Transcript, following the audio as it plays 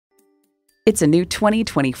It's a new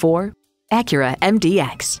 2024 Acura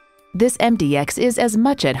MDX. This MDX is as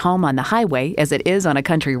much at home on the highway as it is on a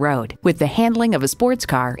country road, with the handling of a sports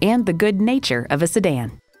car and the good nature of a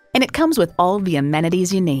sedan. And it comes with all the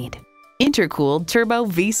amenities you need. Intercooled turbo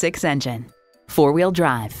V6 engine, 4-wheel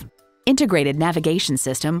drive, integrated navigation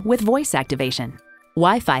system with voice activation,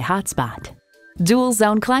 Wi-Fi hotspot, dual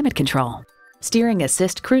zone climate control, steering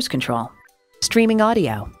assist cruise control, streaming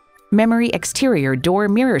audio, memory exterior door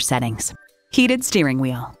mirror settings, heated steering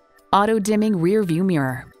wheel, auto-dimming rear view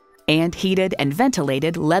mirror, and heated and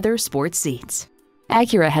ventilated leather sports seats.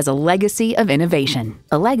 Acura has a legacy of innovation,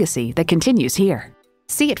 a legacy that continues here.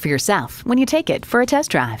 See it for yourself when you take it for a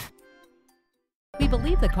test drive. We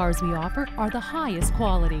believe the cars we offer are the highest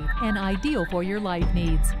quality and ideal for your life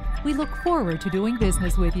needs. We look forward to doing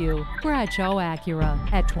business with you. Bradshaw Acura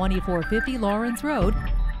at 2450 Lawrence Road,